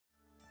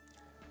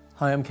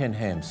Hi, I'm Ken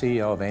Ham,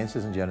 CEO of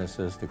Answers in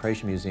Genesis, the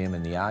Creation Museum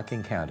and the Ark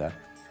Encounter,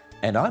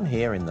 and I'm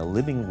here in the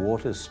Living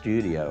Waters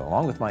studio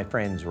along with my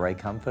friends Ray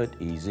Comfort,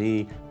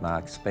 EZ,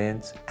 Mark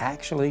Spence.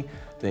 Actually,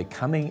 they're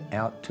coming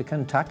out to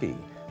Kentucky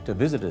to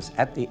visit us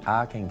at the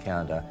Ark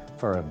Encounter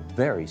for a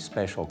very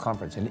special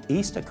conference, an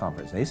Easter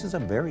conference. This is a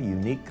very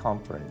unique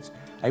conference,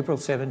 April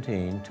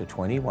 17 to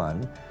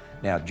 21.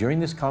 Now, during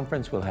this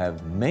conference, we'll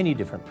have many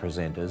different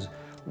presenters,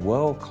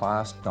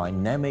 world-class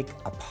dynamic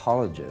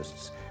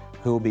apologists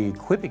who will be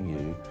equipping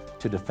you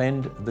to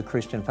defend the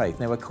Christian faith.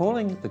 Now, we're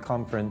calling the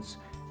conference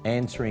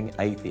Answering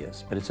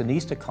Atheists, but it's an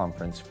Easter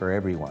conference for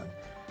everyone.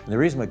 And the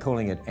reason we're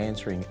calling it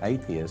Answering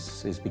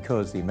Atheists is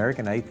because the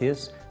American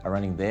atheists are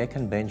running their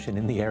convention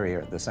in the area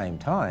at the same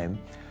time,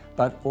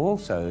 but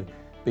also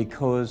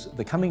because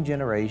the coming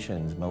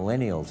generations,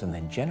 millennials and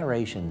then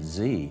Generation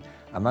Z,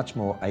 are much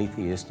more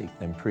atheistic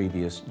than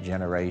previous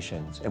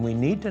generations. And we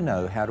need to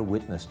know how to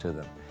witness to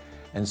them.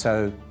 And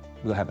so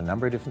we'll have a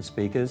number of different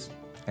speakers,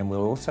 and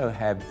we'll also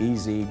have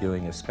EZ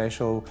doing a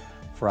special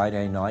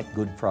Friday night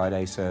Good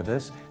Friday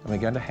service, and we're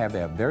going to have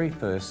our very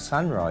first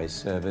sunrise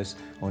service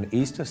on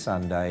Easter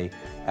Sunday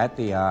at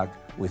the Ark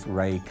with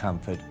Ray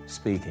Comfort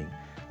speaking.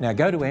 Now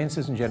go to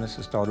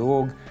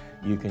answersingenesis.org.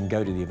 You can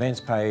go to the events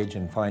page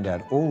and find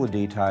out all the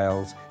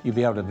details. You'll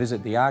be able to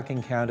visit the Ark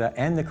Encounter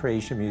and the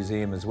Creation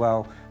Museum as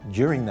well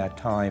during that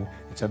time.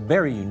 It's a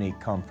very unique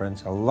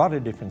conference, a lot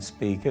of different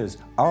speakers.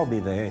 I'll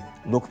be there.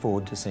 Look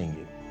forward to seeing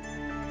you.